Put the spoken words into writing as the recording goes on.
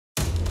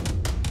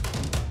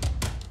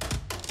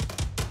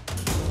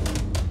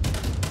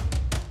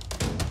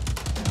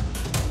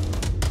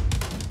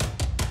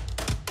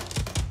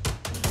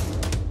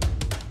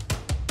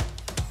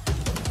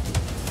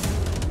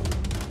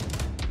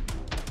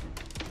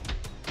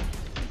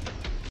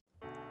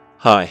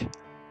Hi,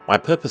 my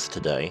purpose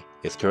today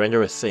is to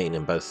render a scene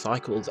in both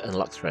Cycles and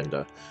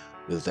LuxRender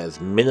with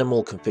as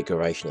minimal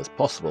configuration as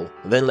possible,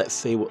 then let's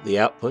see what the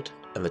output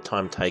and the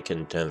time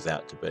taken turns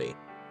out to be.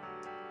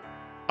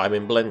 I'm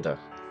in Blender.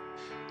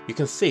 You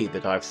can see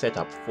that I've set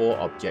up 4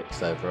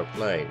 objects over a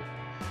plane,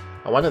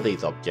 and one of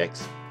these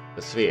objects,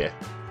 the sphere,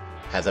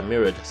 has a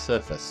mirrored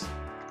surface.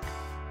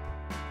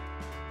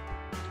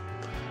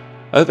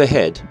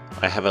 Overhead,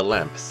 I have a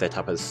lamp set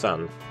up as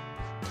sun.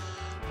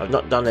 I've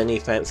not done any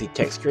fancy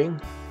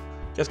texturing,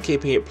 just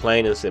keeping it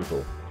plain and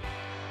simple.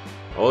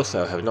 I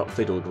also have not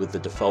fiddled with the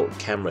default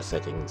camera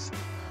settings.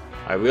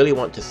 I really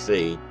want to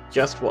see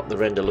just what the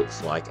render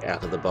looks like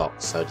out of the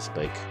box, so to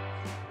speak.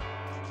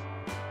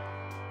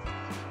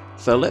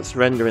 So let's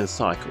render in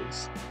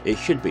Cycles. It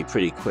should be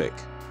pretty quick.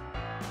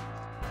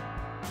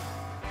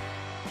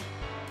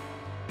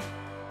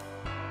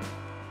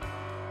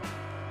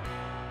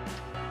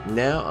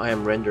 Now I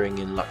am rendering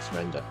in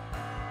LuxRender.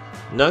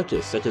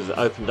 Notice that it has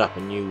opened up a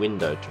new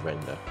window to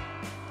render.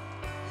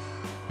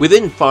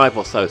 Within 5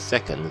 or so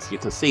seconds, you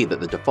can see that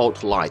the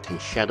default light and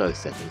shadow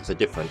settings are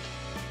different.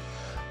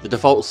 The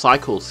default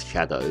Cycles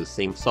shadows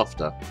seem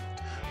softer.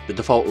 The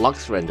default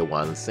LuxRender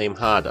ones seem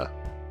harder.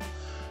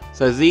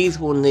 So these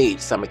will need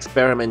some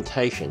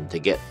experimentation to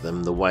get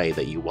them the way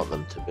that you want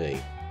them to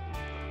be.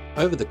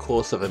 Over the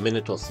course of a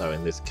minute or so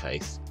in this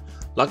case,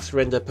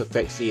 LuxRender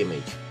perfects the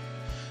image.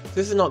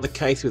 This is not the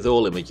case with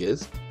all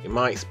images. In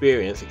my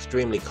experience,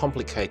 extremely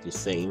complicated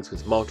scenes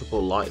with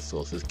multiple light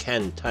sources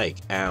can take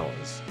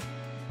hours.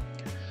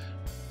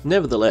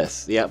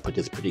 Nevertheless, the output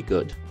is pretty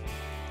good.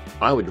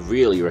 I would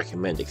really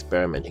recommend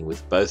experimenting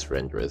with both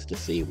renderers to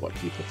see what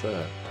you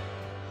prefer.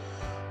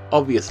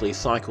 Obviously,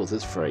 Cycles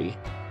is free,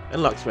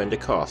 and LuxRender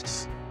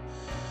costs.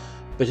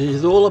 But it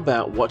is all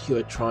about what you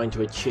are trying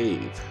to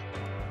achieve.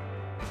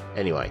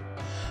 Anyway,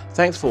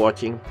 thanks for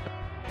watching.